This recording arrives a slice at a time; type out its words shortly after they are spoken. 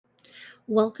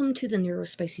Welcome to the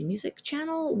Neuro-Spicy music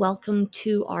channel. Welcome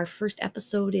to our first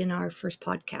episode in our first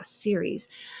podcast series.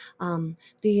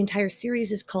 The entire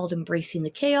series is called Embracing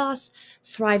the Chaos,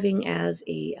 Thriving as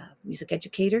a Music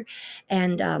Educator.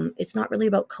 And it's not really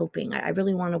about coping. I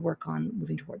really want to work on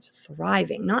moving towards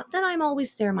thriving. Not that I'm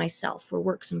always there myself. We're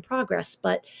works in progress,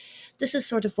 but this is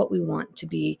sort of what we want to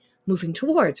be moving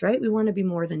towards, right? We want to be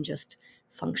more than just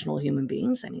functional human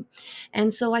beings.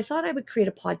 And so I thought I would create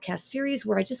a podcast series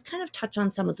where I just kind of touch on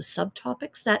some of the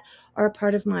subtopics that are a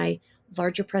part of my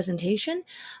larger presentation.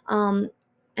 And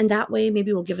that way,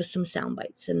 maybe we'll give us some sound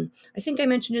bites. And I think I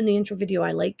mentioned in the intro video,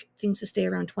 I like things to stay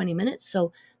around 20 minutes.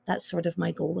 So that's sort of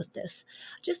my goal with this.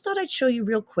 Just thought I'd show you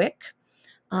real quick.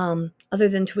 Other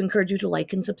than to encourage you to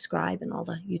like and subscribe and all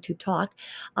the YouTube talk,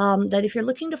 that if you're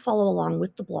looking to follow along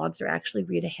with the blogs or actually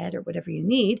read ahead or whatever you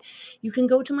need, you can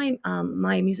go to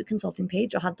my music consulting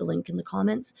page. I'll have the link in the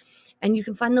comments, and you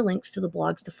can find the links to the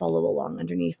blogs to follow along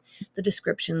underneath the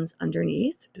descriptions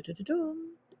underneath,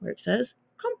 where it says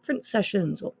conference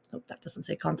sessions. Oh, no, that doesn't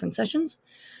say conference sessions.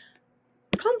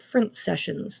 Conference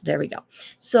sessions. There we go.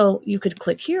 So you could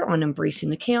click here on Embracing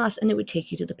the Chaos, and it would take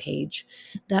you to the page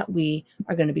that we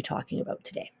are going to be talking about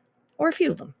today, or a few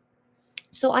of them.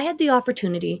 So I had the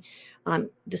opportunity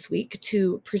this week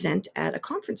to present at a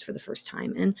conference for the first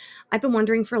time, and I've been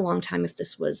wondering for a long time if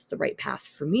this was the right path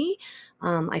for me.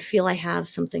 I feel I have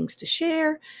some things to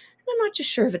share, and I'm not just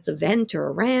sure if it's a vent or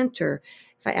a rant or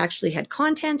if I actually had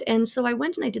content. And so I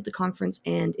went and I did the conference,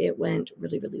 and it went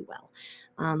really, really well.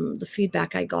 The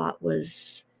feedback I got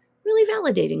was really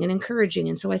validating and encouraging.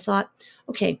 And so I thought,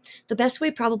 okay, the best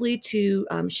way probably to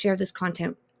share this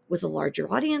content with a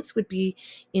larger audience would be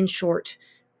in short,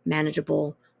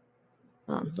 manageable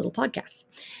little podcasts.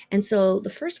 And so the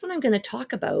first one I'm going to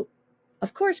talk about,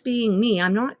 of course, being me,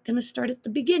 I'm not going to start at the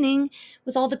beginning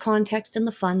with all the context and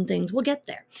the fun things. We'll get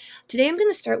there. Today, I'm going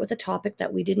to start with a topic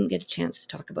that we didn't get a chance to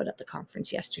talk about at the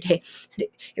conference yesterday.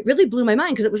 It really blew my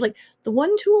mind because it was like the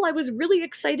one tool I was really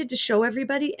excited to show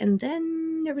everybody, and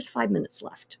then there was 5 minutes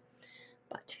left.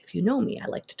 But if you know me, I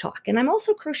like to talk. And I'm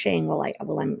also crocheting while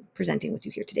I'm presenting with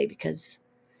you here today because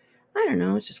I don't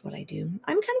know, it's just what I do.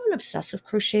 I'm kind of an obsessive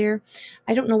crocheter.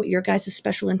 I don't know what your guys'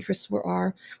 special interests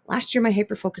are. Last year, my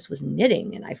hyper focus was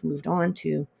knitting, and I've moved on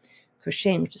to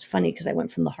crocheting, which is funny because I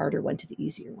went from the harder one to the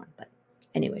easier one. But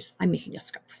anyways, I'm making a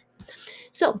scarf.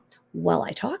 So while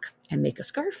I talk and make a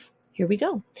scarf, here we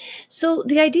go. So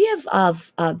the idea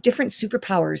of different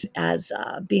superpowers as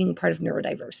being part of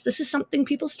neurodiverse, this is something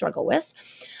people struggle with.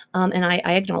 And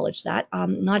I acknowledge that.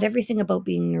 Not everything about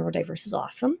being neurodiverse is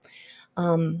awesome.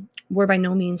 We're by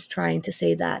no means trying to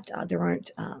say that there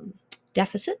aren't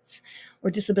deficits or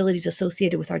disabilities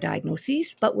associated with our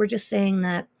diagnoses, but we're just saying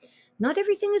that not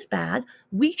everything is bad.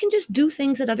 We can just do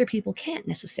things that other people can't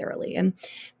necessarily. And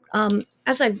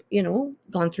as I've,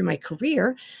 gone through my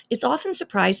career, it's often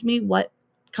surprised me what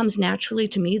comes naturally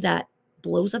to me that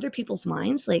blows other people's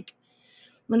minds. Like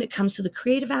when it comes to the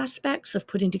creative aspects of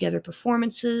putting together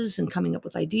performances and coming up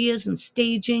with ideas and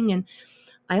staging. And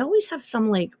I always have some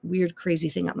like weird, crazy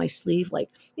thing up my sleeve, like,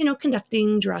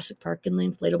 conducting Jurassic Park in the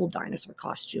inflatable dinosaur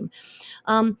costume.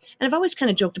 And I've always kind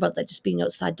of joked about that just being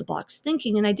outside the box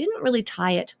thinking, and I didn't really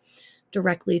tie it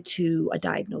directly to a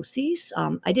diagnosis.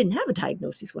 I didn't have a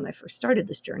diagnosis when I first started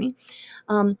this journey,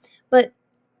 but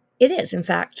it is, in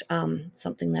fact,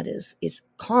 something that is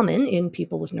common in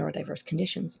people with neurodiverse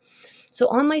conditions. So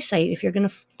on my site, if you're going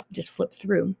to just flip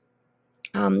through,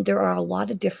 there are a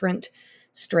lot of different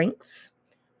strengths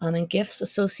and gifts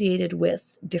associated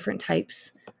with different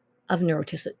types of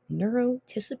neurotypicity.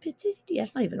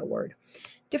 That's not even a word.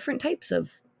 Different types of,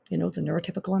 the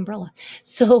neurotypical umbrella.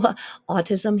 So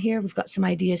autism here, we've got some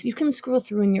ideas. You can scroll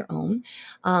through on your own,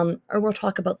 or we'll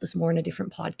talk about this more in a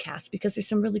different podcast because there's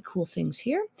some really cool things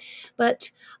here.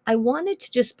 But I wanted to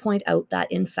just point out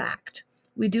that, in fact,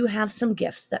 we do have some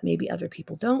gifts that maybe other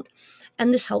people don't,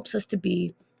 and this helps us to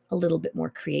be a little bit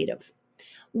more creative.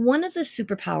 One of the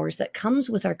superpowers that comes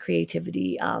with our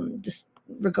creativity, just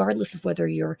regardless of whether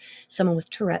you're someone with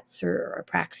Tourette's or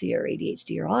apraxia or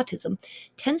ADHD or autism,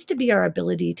 tends to be our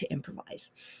ability to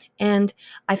improvise. And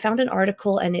I found an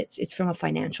article, and it's from a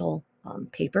financial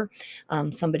paper,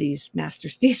 somebody's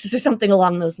master's thesis or something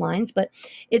along those lines, but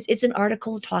it's an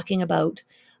article talking about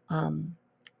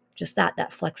just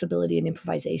that flexibility and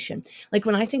improvisation. Like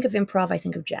when I think of improv, I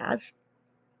think of jazz.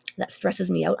 That stresses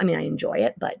me out. I mean, I enjoy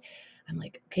it, but I'm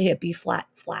like, okay, a B flat,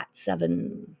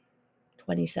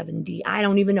 7/27D. I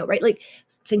don't even know, right? Like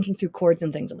thinking through chords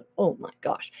and things. I'm like, oh my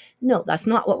gosh. No, that's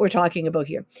not what we're talking about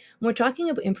here. When we're talking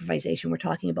about improvisation, we're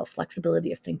talking about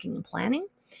flexibility of thinking and planning.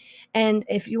 And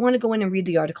if you want to go in and read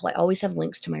the article, I always have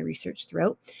links to my research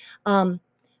throughout.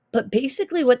 But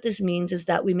basically, what this means is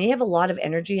that we may have a lot of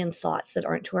energy and thoughts that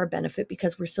aren't to our benefit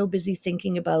because we're so busy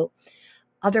thinking about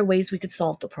other ways we could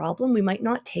solve the problem. We might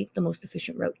not take the most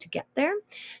efficient route to get there.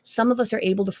 Some of us are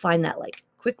able to find that like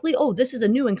quickly. Oh, this is a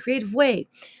new and creative way.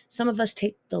 Some of us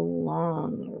take the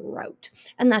long route,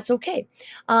 and that's okay.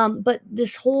 But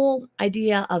this whole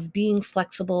idea of being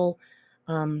flexible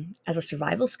as a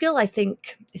survival skill, I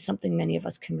think, is something many of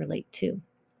us can relate to.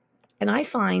 And I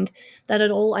find that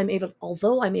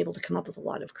although I'm able to come up with a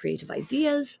lot of creative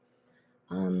ideas,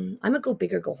 I'm a go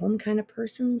big or go home kind of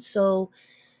person. So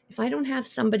if I don't have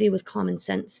somebody with common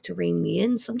sense to rein me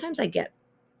in, sometimes I get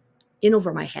in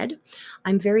over my head.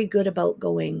 I'm very good about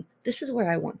going, this is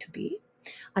where I want to be.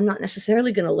 I'm not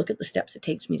necessarily going to look at the steps it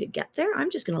takes me to get there.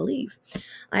 I'm just going to leave.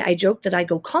 I joke that I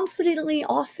go confidently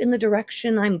off in the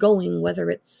direction I'm going, whether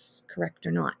it's correct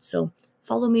or not. So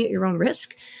follow me at your own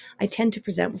risk. I tend to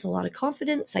present with a lot of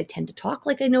confidence. I tend to talk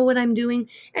like I know what I'm doing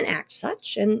and act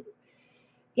such. And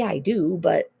yeah, I do,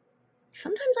 but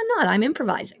sometimes I'm not. I'm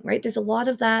improvising, right? There's a lot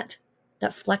of that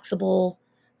flexible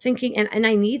thinking. And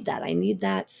I need that. I need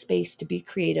that space to be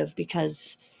creative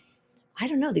because I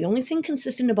don't know. The only thing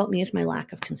consistent about me is my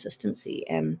lack of consistency.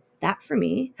 And that for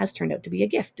me has turned out to be a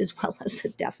gift as well as a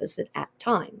deficit at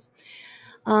times.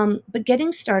 But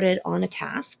getting started on a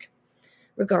task,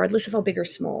 regardless of how big or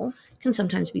small, can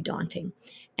sometimes be daunting.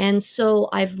 And so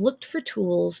I've looked for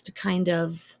tools to kind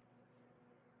of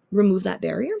remove that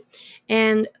barrier.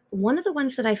 And one of the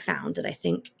ones that I found that I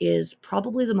think is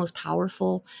probably the most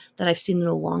powerful that I've seen in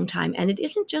a long time, and it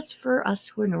isn't just for us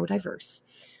who are neurodiverse,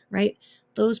 right?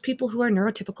 Those people who are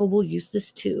neurotypical will use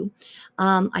this too.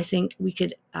 I think we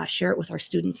could share it with our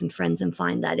students and friends and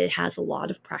find that it has a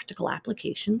lot of practical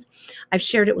applications. I've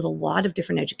shared it with a lot of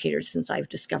different educators since I've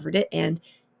discovered it, and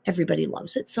everybody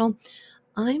loves it. So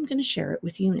I'm going to share it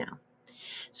with you now.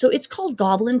 So it's called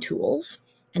Goblin Tools.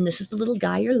 And this is the little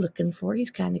guy you're looking for. He's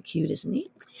kind of cute, isn't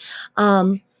he?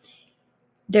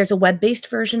 There's a web-based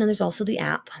version and there's also the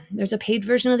app. There's a paid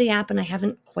version of the app, and I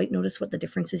haven't quite noticed what the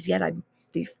difference is yet.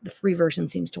 The free version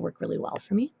seems to work really well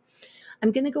for me.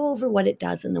 I'm going to go over what it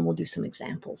does, and then we'll do some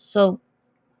examples. So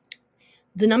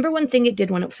the number one thing it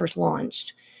did when it first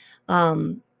launched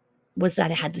was that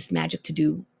it had this magic to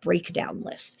do breakdown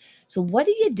list. So what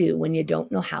do you do when you don't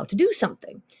know how to do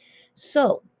something?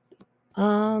 So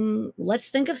let's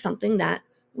think of something that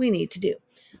we need to do.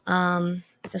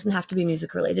 It doesn't have to be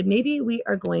music related. Maybe we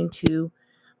are going to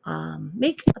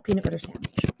make a peanut butter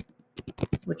sandwich,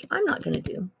 which I'm not going to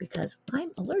do because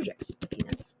I'm allergic to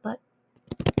peanuts, but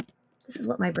this is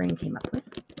what my brain came up with.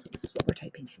 So this is what we're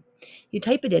typing in. You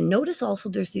type it in. Notice also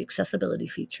there's the accessibility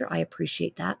feature. I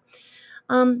appreciate that.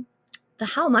 The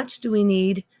how much do we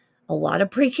need? A lot of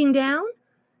breaking down?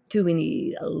 Do we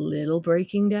need a little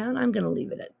breaking down? I'm going to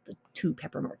leave it at the 2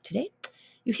 pepper mark today.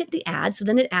 You hit the add, so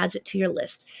then it adds it to your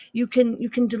list. You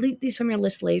can delete these from your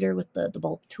list later with the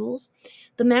bulk tools.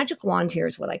 The magic wand here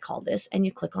is what I call this, and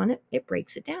you click on it, it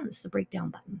breaks it down. It's the breakdown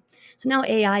button. So now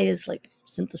AI is like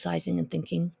synthesizing and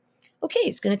thinking, okay,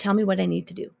 it's going to tell me what I need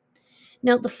to do.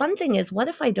 Now, the fun thing is, what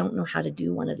if I don't know how to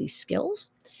do one of these skills?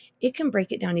 It can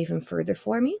break it down even further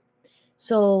for me.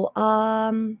 So,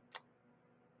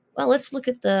 well, let's look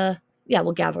at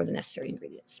we'll gather the necessary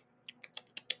ingredients.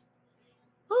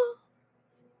 Oh,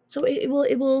 so it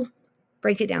will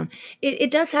break it down.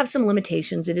 It does have some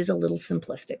limitations. It is a little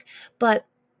simplistic, but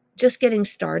just getting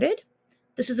started,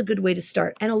 this is a good way to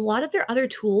start. And a lot of their other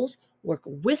tools work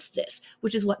with this,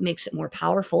 which is what makes it more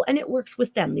powerful. And it works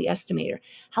with them, the estimator.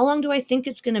 How long do I think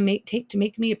it's going to take to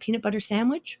make me a peanut butter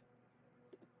sandwich?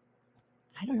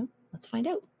 I don't know. Let's find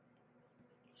out.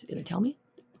 Is it going to tell me?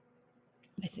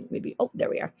 I think maybe, oh, there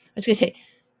we are. I was going to say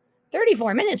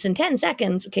 34 minutes and 10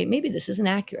 seconds. Okay, maybe this isn't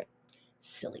accurate.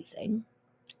 Silly thing.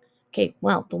 Okay,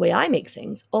 well, the way I make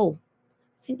things, I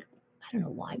don't know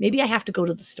why. Maybe I have to go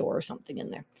to the store or something in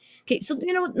there. Okay, so,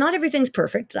 not everything's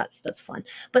perfect. That's fun.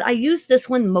 But I use this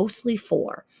one mostly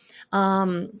for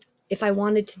if I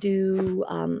wanted to do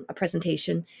a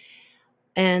presentation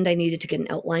and I needed to get an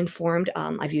outline formed,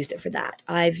 I've used it for that.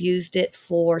 I've used it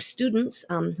for students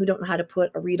who don't know how to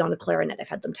put a reed on a clarinet. I've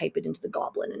had them type it into the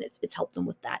Goblin, and it's helped them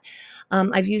with that.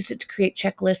 I've used it to create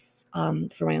checklists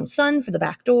for my own son, for the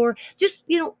back door. Just,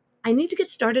 I need to get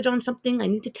started on something. I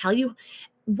need to tell you,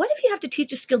 what if you have to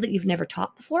teach a skill that you've never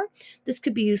taught before? This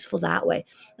could be useful that way.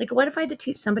 Like, what if I had to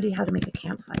teach somebody how to make a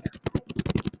campfire?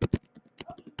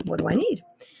 What do I need?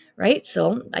 Right?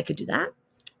 So I could do that.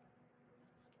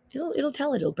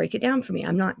 It'll break it down for me.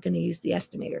 I'm not going to use the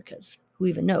estimator because who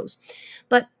even knows?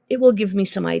 But it will give me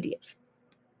some ideas.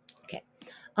 Okay.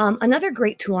 Another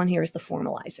great tool on here is the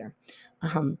formalizer.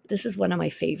 This is one of my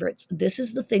favorites. This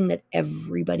is the thing that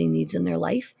everybody needs in their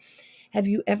life. Have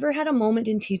you ever had a moment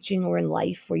in teaching or in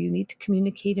life where you need to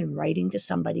communicate in writing to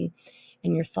somebody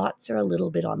and your thoughts are a little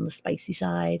bit on the spicy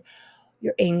side?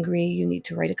 You're angry, you need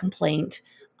to write a complaint.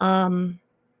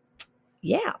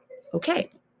 Yeah,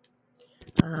 okay.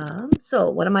 So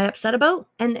what am I upset about?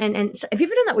 And so have you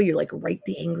ever done that where you like write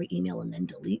the angry email and then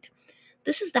delete?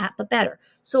 This is that, but better.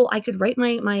 So I could write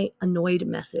my annoyed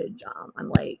message. I'm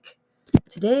like,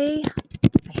 today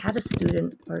I had a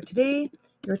student, or today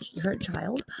your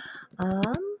child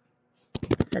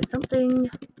said something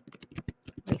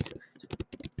racist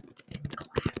in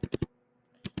class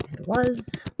and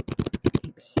was a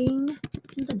pain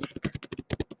in the neck.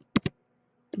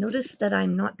 Notice that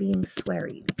I'm not being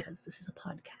sweary because this is a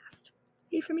podcast.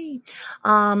 Yay for me.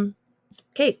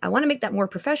 Okay, I want to make that more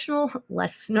professional,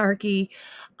 less snarky,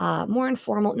 more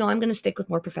informal. No, I'm going to stick with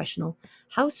more professional.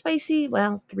 How spicy?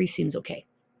 Well, 3 seems okay.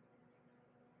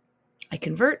 I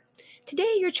convert.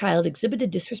 Today, your child exhibited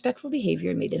disrespectful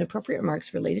behavior and made inappropriate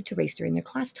remarks related to race during their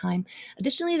class time.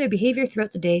 Additionally, their behavior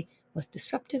throughout the day was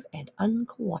disruptive and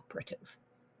uncooperative.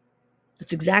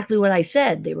 That's exactly what I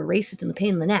said. They were racist and a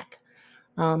pain in the neck.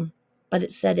 But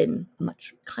it's said in a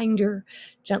much kinder,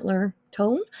 gentler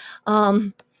tone.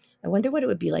 I wonder what it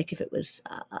would be like if it was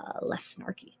less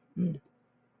snarky.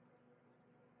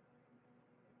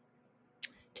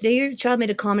 Today, your child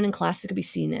made a comment in class that could be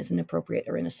seen as inappropriate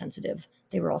or insensitive.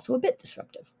 They were also a bit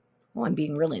disruptive. Oh, I'm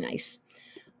being really nice.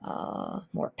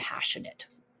 More passionate.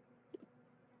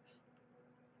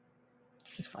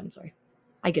 This is fun, sorry.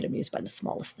 I get amused by the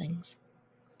smallest things.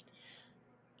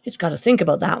 It's got to think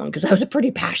about that one because that was a pretty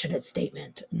passionate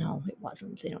statement. No, it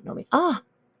wasn't. They don't know me. Oh,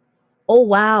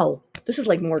 wow. This is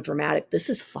like more dramatic. This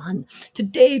is fun.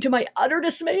 Today, to my utter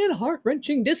dismay and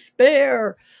heart-wrenching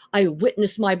despair, I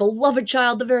witnessed my beloved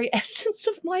child, the very essence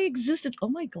of my existence. Oh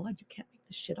my God, you can't make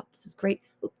this shit up. This is great.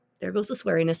 Oop, there goes the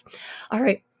sweariness. All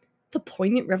right. The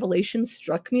poignant revelation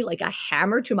struck me like a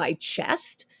hammer to my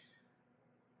chest.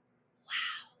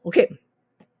 Wow. Okay.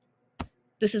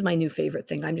 This is my new favorite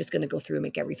thing. I'm just going to go through and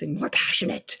make everything more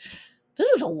passionate. This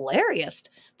is hilarious.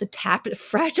 The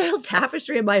fragile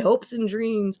tapestry of my hopes and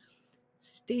dreams,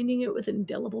 staining it with an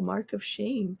indelible mark of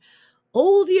shame.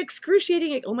 Oh, the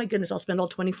excruciating. Oh my goodness, I'll spend all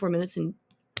 24 minutes and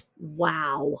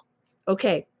wow.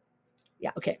 Okay.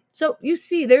 Yeah, okay. So you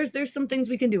see, there's some things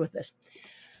we can do with this.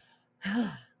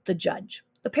 The judge.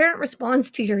 The parent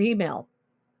responds to your email.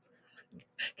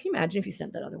 Can you imagine if you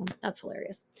sent that other one? That's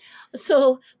hilarious.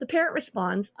 So the parent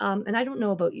responds, and I don't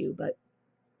know about you, but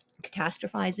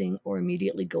catastrophizing or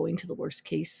immediately going to the worst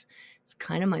case is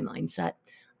kind of my mindset.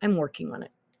 I'm working on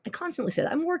it. I constantly say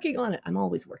that. I'm working on it. I'm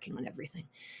always working on everything.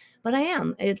 But I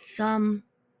am. It's, am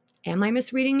I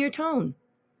misreading your tone?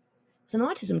 It's an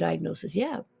autism diagnosis.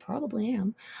 Yeah, probably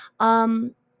am.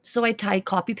 So I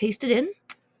copy paste it in,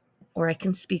 or I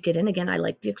can speak it in. Again, I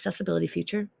like the accessibility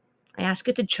feature. I ask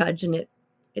it to judge and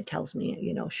it tells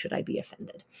me, should I be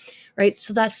offended, right?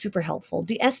 So that's super helpful.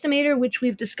 The estimator, which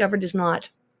we've discovered is not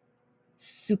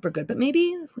super good, but maybe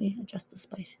if we adjust the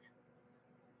spiciness.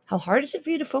 How hard is it for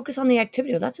you to focus on the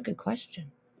activity? Oh, that's a good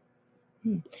question.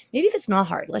 Maybe if it's not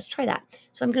hard, let's try that.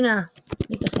 So I'm going to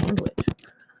make a sandwich.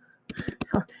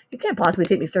 It can't possibly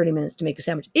take me 30 minutes to make a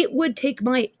sandwich. It would take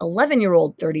my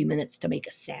 11-year-old 30 minutes to make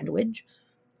a sandwich.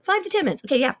 5 to 10 minutes.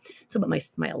 Okay, yeah. So, but my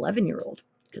 11-year-old,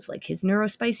 because like his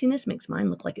neurospiciness makes mine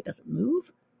look like it doesn't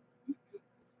move.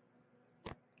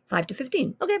 5 to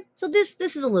 15. Okay, so this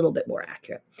is a little bit more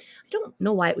accurate. I don't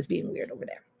know why it was being weird over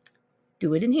there.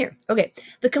 Do it in here. Okay,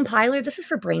 the compiler, this is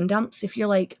for brain dumps. If you're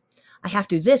like, I have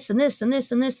to do this and this and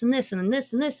this and this and this and then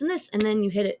this and this and this, and then you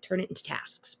hit it, turn it into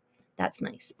tasks. That's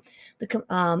nice.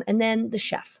 And then the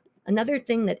chef. Another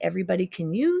thing that everybody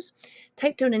can use,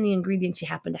 type down any ingredients you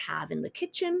happen to have in the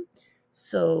kitchen.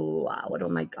 So what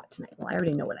have I got tonight? Well, I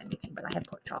already know what I'm making, but I have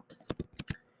pork chops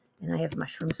and I have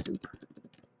mushroom soup.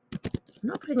 I'm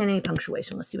not putting in any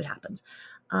punctuation. Let's see what happens.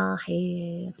 I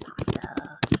have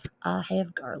pasta. I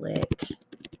have garlic.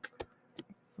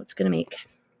 What's going to make?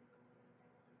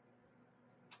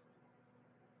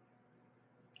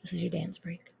 This is your dance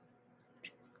break.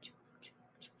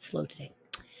 Slow today.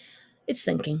 It's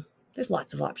thinking. There's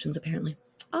lots of options, apparently.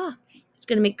 It's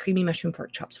going to make creamy mushroom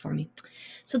pork chops for me.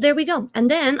 So there we go. And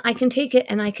then I can take it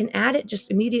and I can add it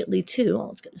just immediately to,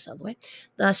 let's get this out of the way,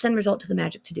 the send result to the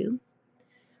magic to do.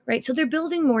 Right? So they're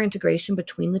building more integration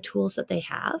between the tools that they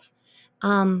have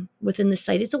within the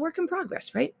site. It's a work in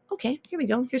progress, right? Okay, here we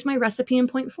go. Here's my recipe in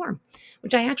point form,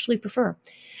 which I actually prefer.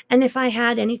 And if I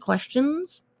had any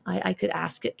questions, I could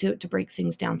ask it to break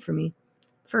things down for me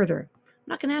further.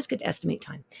 not going to ask it to estimate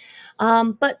time.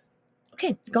 But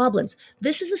okay, goblins.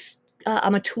 This is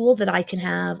a tool that I can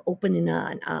have open in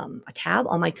a tab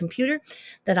on my computer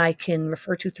that I can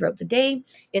refer to throughout the day.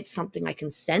 It's something I can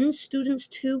send students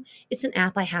to. It's an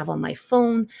app I have on my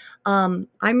phone. I'm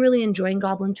really enjoying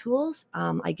Goblin Tools.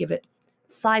 I give it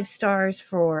 5 stars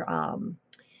for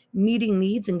meeting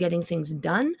needs and getting things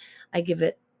done. I give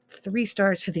it 3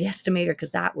 stars for the estimator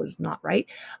because that was not right.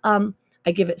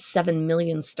 I give it 7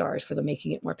 million stars for the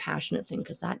making it more passionate thing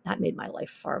because that made my life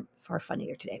far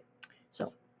funnier today.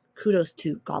 So kudos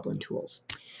to Goblin Tools.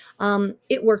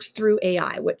 It works through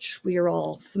AI, which we are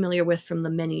all familiar with from the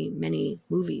many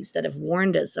movies that have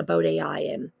warned us about AI,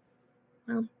 and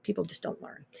well, people just don't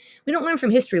learn. We don't learn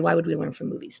from history. Why would we learn from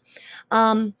movies?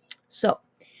 So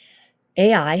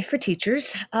AI for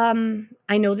teachers.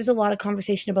 I know there's a lot of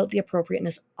conversation about the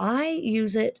appropriateness. I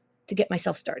use it to get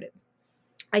myself started.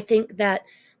 I think that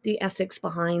the ethics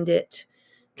behind it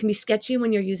can be sketchy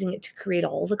when you're using it to create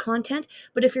all the content,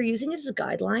 but if you're using it as a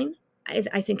guideline,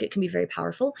 I think it can be very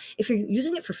powerful. If you're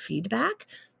using it for feedback,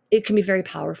 it can be very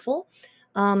powerful.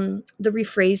 The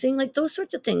rephrasing, like those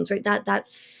sorts of things, right?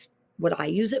 That's what I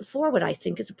use it for, what I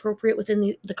think is appropriate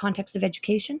within the context of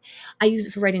education. I use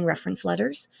it for writing reference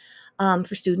letters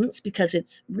for students because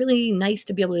it's really nice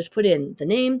to be able to just put in the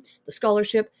name, the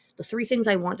scholarship, the 3 things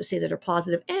I want to say that are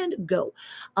positive, and go.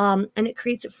 And it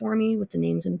creates it for me with the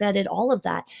names embedded, all of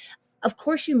that. Of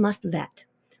course, you must vet,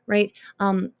 right?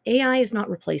 AI is not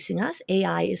replacing us.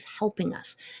 AI is helping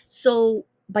us. So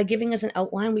by giving us an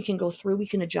outline, we can go through, we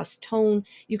can adjust tone.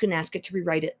 You can ask it to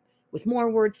rewrite it with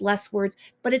more words, less words,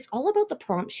 but it's all about the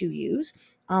prompts you use.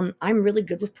 I'm really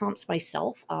good with prompts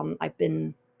myself. I've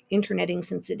been interneting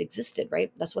since it existed,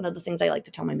 right? That's one of the things I like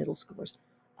to tell my middle schoolers.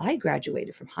 I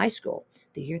graduated from high school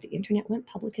the year the internet went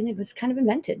public and it was kind of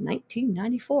invented,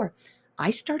 1994.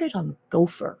 I started on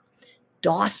Gopher,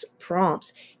 DOS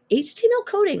prompts, HTML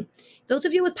coding. Those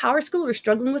of you with Power School who are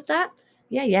struggling with that,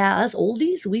 yeah, us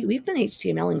oldies, we've been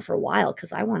HTMLing for a while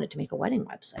because I wanted to make a wedding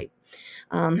website.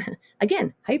 Um,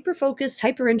 Again, hyper-focused,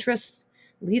 hyper-interests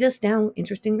lead us down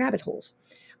interesting rabbit holes.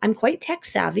 I'm quite tech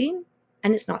savvy,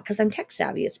 and it's not because I'm tech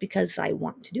savvy, it's because I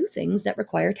want to do things that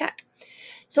require tech.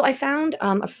 So I found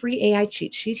a free AI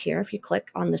cheat sheet here. If you click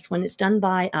on this one, it's done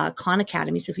by Khan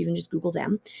Academy. So if you can just Google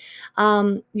them,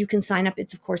 you can sign up.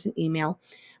 It's, of course, an email.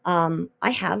 I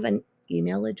have an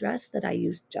email address that I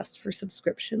use just for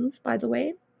subscriptions, by the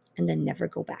way, and then never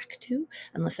go back to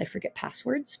unless I forget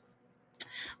passwords.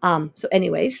 So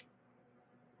anyways,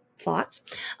 thoughts.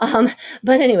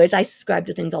 But anyways, I subscribe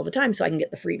to things all the time so I can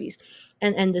get the freebies.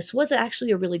 And this was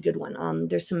actually a really good one.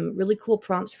 There's some really cool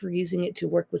prompts for using it to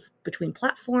work with between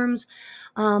platforms.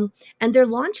 And they're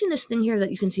launching this thing here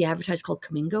that you can see advertised called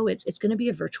Kamingo. It's going to be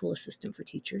a virtual assistant for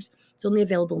teachers. It's only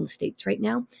available in the States right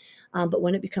now. But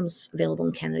when it becomes available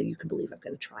in Canada, you can believe I'm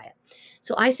going to try it.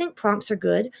 So I think prompts are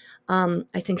good.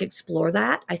 I think explore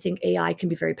that. I think AI can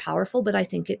be very powerful, but I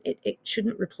think it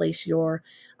shouldn't replace your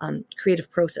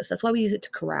creative process. That's why we use it to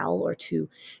corral or to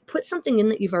put something in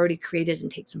that you've already created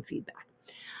and take some feedback.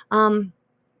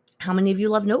 How many of you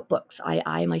love notebooks?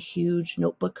 I am a huge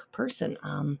notebook person.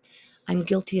 I'm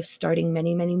guilty of starting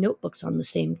many notebooks on the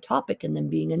same topic and then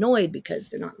being annoyed because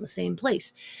they're not in the same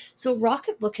place. So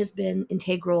Rocketbook has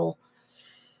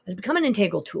become an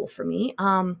integral tool for me.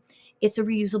 It's a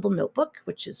reusable notebook,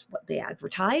 which is what they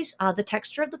advertise. The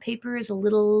texture of the paper is a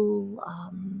little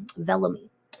vellumy.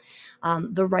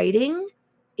 The writing,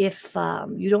 if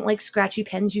you don't like scratchy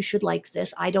pens, you should like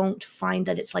this. I don't find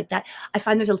that it's like that. I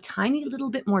find there's a tiny little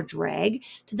bit more drag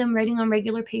to them writing on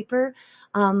regular paper.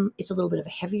 It's a little bit of a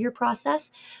heavier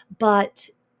process, but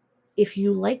if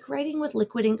you like writing with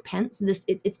liquid ink pens,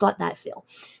 it's got that feel.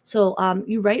 So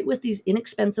you write with these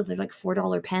inexpensive, they're like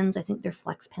 $4 pens. I think they're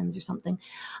flex pens or something.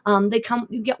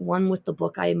 You get one with the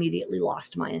book. I immediately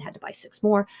lost mine and had to buy 6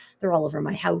 more. They're all over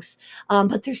my house.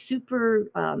 But they're super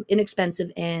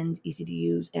inexpensive and easy to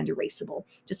use and erasable,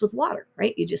 just with water,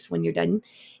 right? When you're done,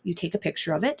 you take a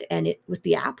picture of it and with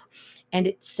the app, and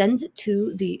it sends it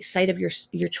to the site of your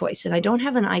choice. And I don't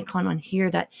have an icon on here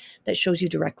that shows you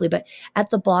directly, but at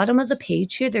the bottom of the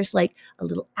page here, there's like a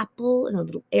little apple and a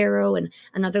little arrow and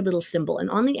another little symbol. And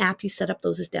on the app, you set up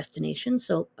those as destinations.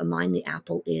 So mine, the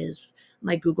apple is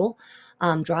my Google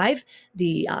Drive.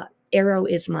 The arrow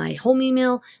is my home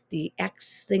email. The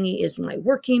X thingy is my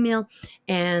work email.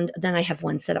 And then I have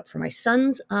one set up for my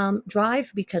son's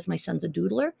drive because my son's a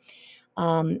doodler.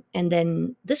 And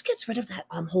then this gets rid of that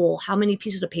whole how many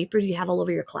pieces of paper do you have all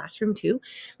over your classroom too.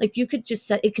 Like you could just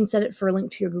it can set it for a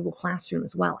link to your Google Classroom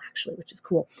as well, actually, which is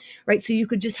cool, right? So you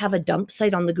could just have a dump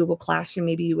site on the Google Classroom.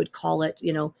 Maybe you would call it,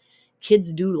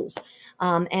 kids' doodles.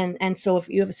 And so if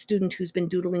you have a student who's been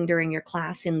doodling during your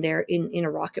class in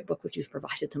a Rocket book, which you've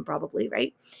provided them probably,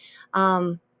 right?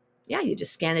 Yeah, you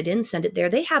just scan it in, send it there.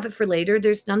 They have it for later.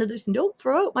 There's none of this, don't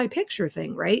throw out my picture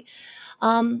thing, right?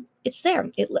 It's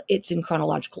there. It's in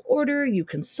chronological order. You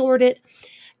can sort it,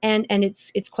 and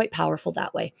it's quite powerful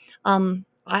that way.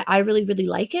 I really, really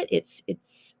like it.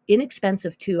 It's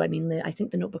inexpensive too. I mean, I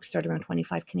think the notebooks start around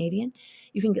 25 Canadian.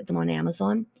 You can get them on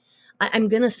Amazon. I'm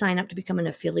going to sign up to become an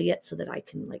affiliate so that I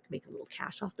can like make a little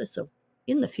cash off this. So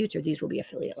in the future, these will be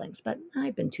affiliate links, but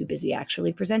I've been too busy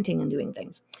actually presenting and doing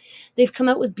things. They've come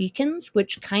out with beacons,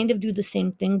 which kind of do the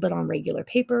same thing, but on regular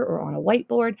paper or on a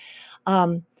whiteboard.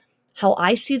 How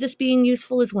I see this being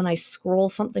useful is when I scroll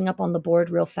something up on the board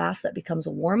real fast, that becomes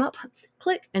a warm-up,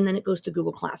 click, and then it goes to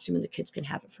Google Classroom and the kids can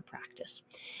have it for practice.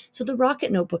 So the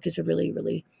Rocket Notebook is a really,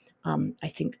 really, I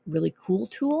think, really cool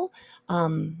tool.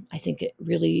 I think it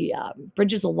really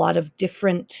bridges a lot of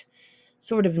different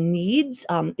sort of needs.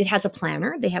 It has a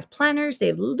planner. They have planners. They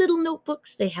have little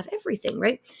notebooks. They have everything,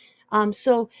 right?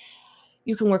 So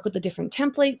you can work with the different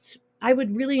templates. I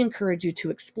would really encourage you to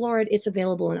explore it. It's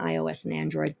available in iOS and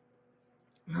Android.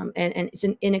 And it's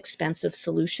an inexpensive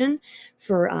solution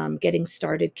for getting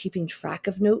started, keeping track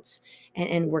of notes,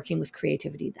 and working with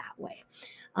creativity that way.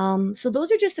 So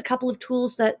those are just a couple of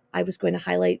tools that I was going to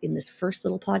highlight in this first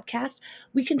little podcast.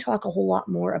 We can talk a whole lot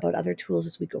more about other tools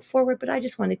as we go forward, but I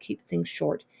just want to keep things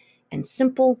short and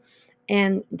simple.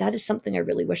 And that is something I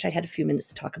really wish I'd had a few minutes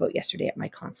to talk about yesterday at my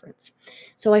conference.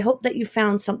 So I hope that you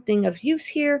found something of use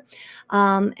here,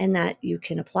 and that you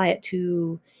can apply it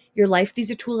to your life. These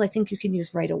are tools I think you can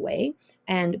use right away.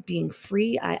 And being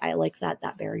free, I like that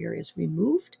barrier is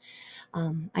removed.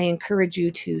 I encourage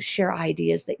you to share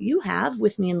ideas that you have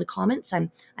with me in the comments. I'm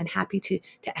happy to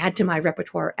add to my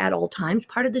repertoire at all times.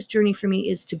 Part of this journey for me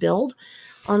is to build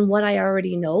on what I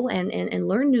already know and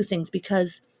learn new things,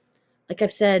 because like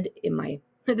I've said in my,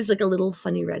 there's like a little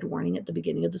funny red warning at the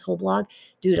beginning of this whole blog.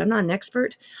 Dude, I'm not an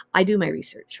expert. I do my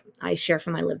research. I share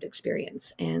from my lived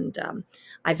experience, and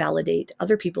I validate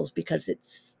other people's because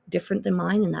it's different than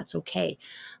mine, and that's okay.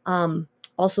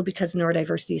 Also, because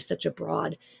neurodiversity is such a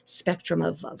broad spectrum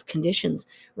of conditions,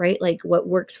 right? Like what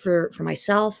works for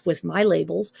myself with my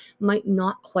labels might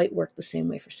not quite work the same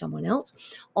way for someone else.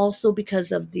 Also,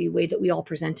 because of the way that we all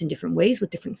present in different ways with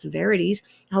different severities,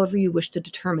 however you wish to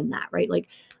determine that, right? Like,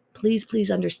 please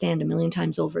understand a million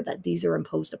times over that these are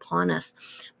imposed upon us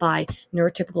by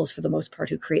neurotypicals for the most part,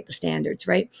 who create the standards,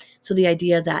 right? So the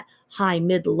idea that high,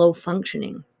 mid, low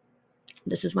functioning,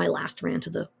 this is my last rant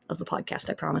of the podcast,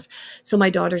 I promise. So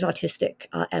my daughter's autistic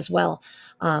as well.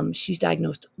 She's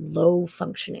diagnosed low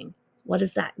functioning. What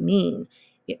does that mean?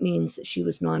 It means that she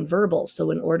was nonverbal.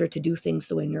 So in order to do things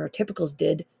the way neurotypicals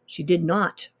did, she did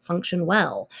not function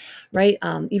well, right?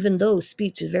 Even though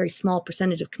speech is a very small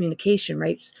percentage of communication,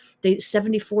 right?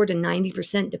 74 to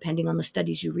 90%, depending on the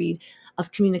studies you read,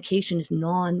 of communication is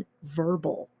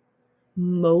nonverbal.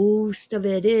 Most of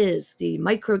it is the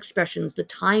micro expressions, the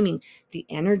timing, the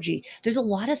energy. There's a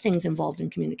lot of things involved in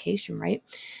communication, right?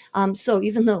 So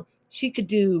even though she could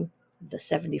do the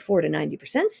 74 to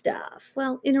 90% stuff,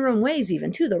 well, in her own ways,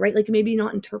 even too, though, right? Like maybe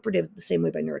not interpretive the same way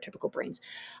by neurotypical brains.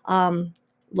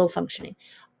 Low functioning.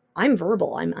 I'm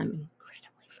verbal. I'm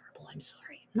incredibly verbal. I'm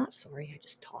sorry. I'm not sorry. I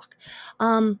just talk.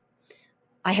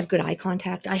 I have good eye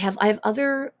contact. I have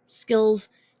other skills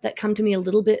that come to me a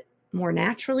little bit more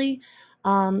naturally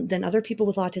than other people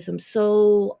with autism.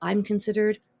 So I'm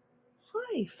considered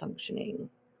high functioning.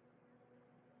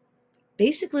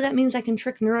 Basically, that means I can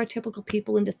trick neurotypical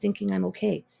people into thinking I'm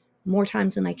okay more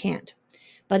times than I can't.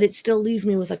 But it still leaves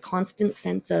me with a constant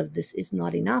sense of this is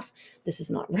not enough. This is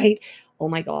not right. Oh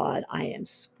my God, I am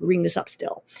screwing this up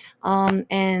still.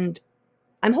 And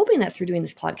I'm hoping that through doing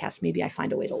this podcast, maybe I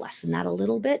find a way to lessen that a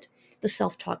little bit. The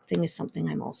self-talk thing is something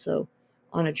I'm also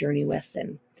on a journey with.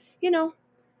 And,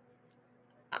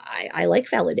 I like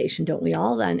validation, don't we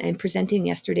all? And presenting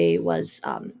yesterday was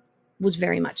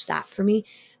very much that for me.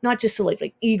 Not just so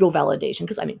like ego validation,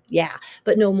 because yeah,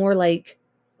 but no, more like,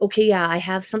 okay, yeah, I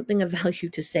have something of value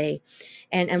to say,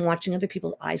 and watching other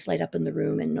people's eyes light up in the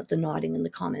room and the nodding in the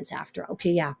comments after.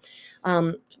 Okay, yeah,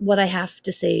 what I have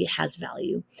to say has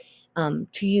value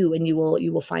to you, and you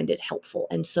will find it helpful.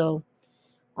 And so,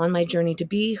 on my journey to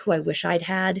be who I wish I'd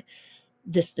had,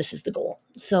 this is the goal.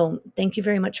 So thank you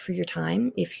very much for your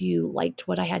time. If you liked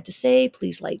what I had to say,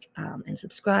 please like and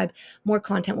subscribe. More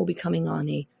content will be coming on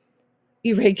a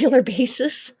irregular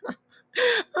basis.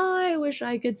 I wish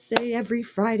I could say every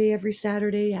Friday, every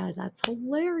Saturday. Yeah, that's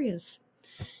hilarious.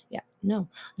 Yeah, no.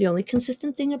 The only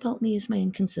consistent thing about me is my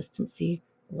inconsistency.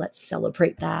 Let's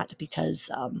celebrate that, because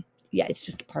yeah, it's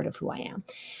just a part of who I am.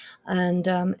 And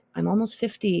I'm almost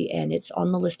 50, and it's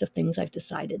on the list of things I've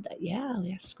decided that, yeah,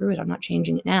 screw it. I'm not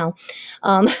changing it now.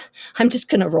 Um, I'm just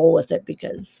going to roll with it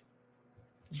because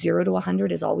 0 to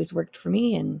 100 has always worked for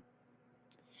me. And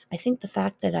I think the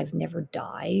fact that I've never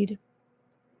died,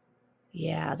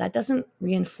 yeah, that doesn't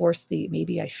reinforce the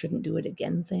maybe I shouldn't do it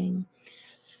again thing.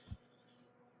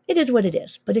 It is what it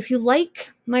is. But if you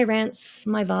like my rants,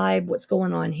 my vibe, what's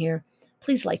going on here,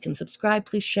 please like and subscribe.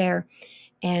 Please share.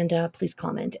 And please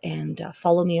comment and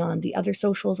follow me on the other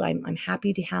socials. I'm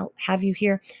happy to have you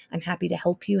here. I'm happy to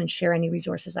help you and share any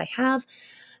resources I have.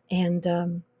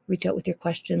 And reach out with your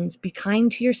questions. Be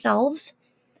kind to yourselves.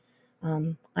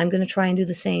 I'm going to try and do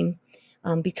the same.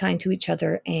 Be kind to each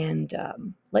other. And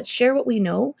let's share what we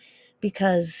know,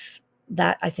 because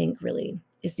that, I think, really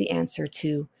is the answer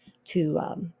to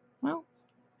well,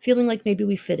 feeling like maybe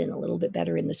we fit in a little bit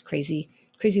better in this crazy,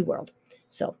 crazy world.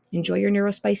 So enjoy your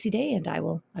Neuro-Spicy day, and I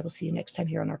will see you next time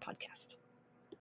here on our podcast.